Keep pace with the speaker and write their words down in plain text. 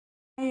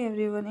Hi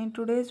everyone, in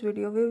today's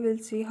video we will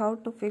see how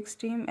to fix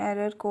Steam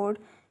error code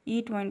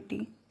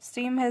E20.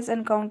 Steam has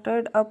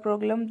encountered a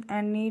problem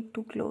and need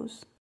to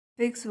close.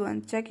 Fix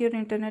 1. Check your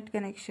internet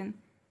connection.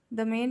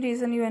 The main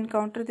reason you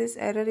encounter this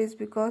error is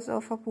because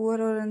of a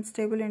poor or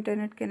unstable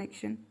internet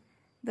connection.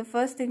 The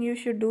first thing you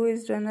should do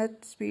is run a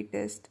speed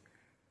test.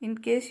 In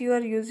case you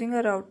are using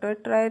a router,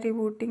 try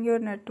rebooting your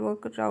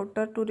network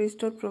router to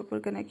restore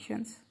proper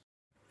connections.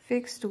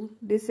 Fix 2.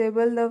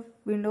 Disable the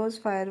Windows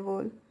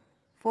Firewall.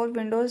 For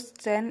Windows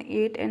 10,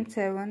 8 and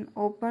 7,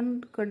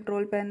 open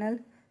Control Panel,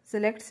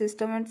 select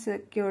System and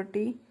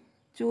Security,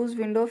 choose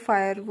Windows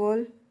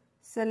Firewall,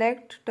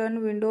 select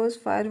Turn Windows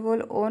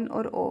Firewall on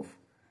or off.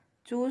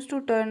 Choose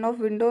to turn off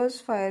Windows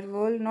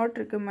Firewall, not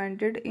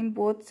recommended in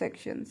both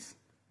sections.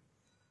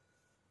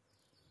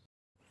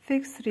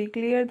 Fix 3.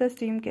 Clear the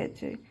Steam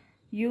cache.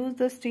 Use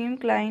the Steam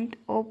client,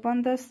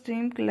 open the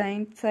Steam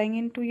client, sign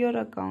into your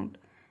account.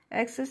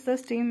 Access the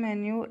Steam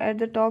menu at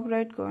the top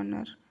right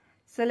corner.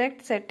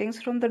 Select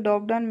Settings from the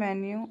drop-down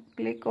menu,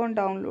 click on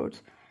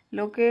Downloads,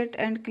 locate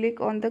and click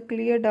on the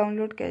Clear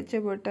Download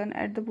Cache button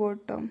at the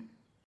bottom.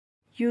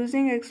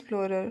 Using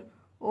Explorer,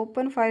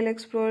 open File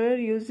Explorer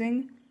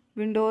using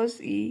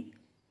Windows E,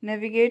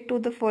 navigate to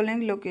the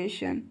following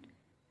location.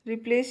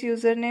 Replace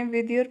username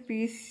with your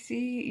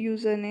PC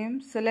username,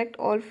 select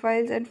all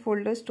files and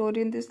folders stored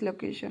in this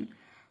location.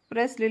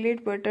 Press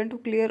Delete button to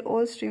clear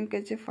all Steam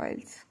cache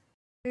files.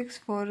 Fix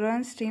 4.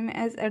 Run Steam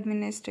as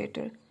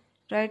administrator.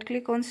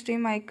 Right-click on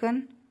Steam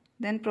icon,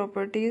 then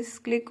Properties,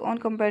 click on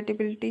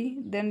Compatibility,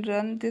 then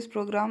run this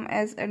program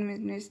as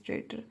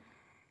administrator.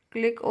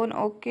 Click on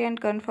OK and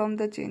confirm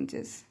the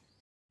changes.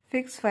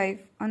 Fix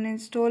 5.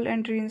 Uninstall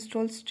and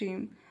reinstall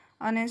Steam.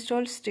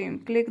 Uninstall Steam.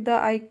 Click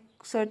the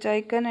search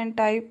icon and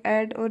type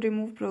Add or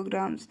Remove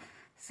Programs.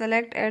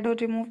 Select Add or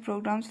Remove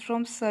Programs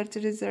from search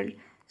result.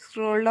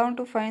 Scroll down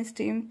to find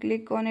Steam,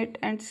 click on it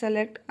and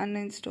select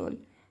Uninstall.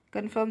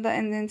 Confirm the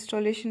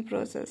uninstallation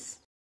process.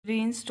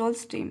 Reinstall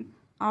Steam.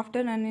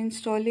 After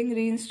uninstalling,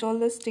 reinstall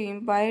the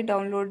Steam by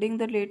downloading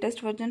the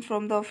latest version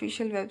from the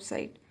official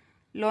website.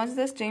 Launch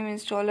the Steam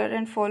installer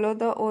and follow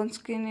the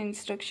on-screen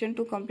instruction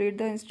to complete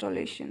the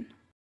installation.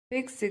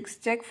 Fix 6.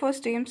 Check for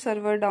Steam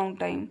server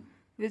downtime.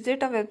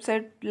 Visit a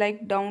website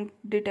like Down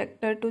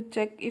Detector to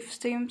check if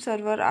Steam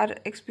servers are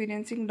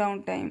experiencing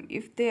downtime.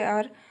 If they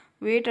are,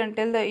 wait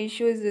until the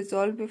issue is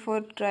resolved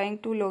before trying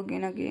to log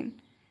in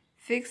again.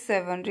 Fix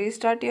 7.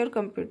 Restart your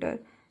computer.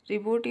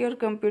 Reboot your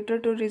computer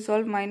to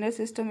resolve minor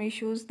system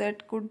issues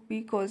that could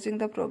be causing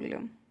the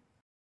problem.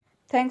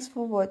 Thanks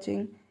for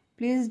watching.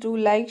 Please do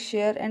like,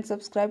 share and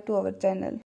subscribe to our channel.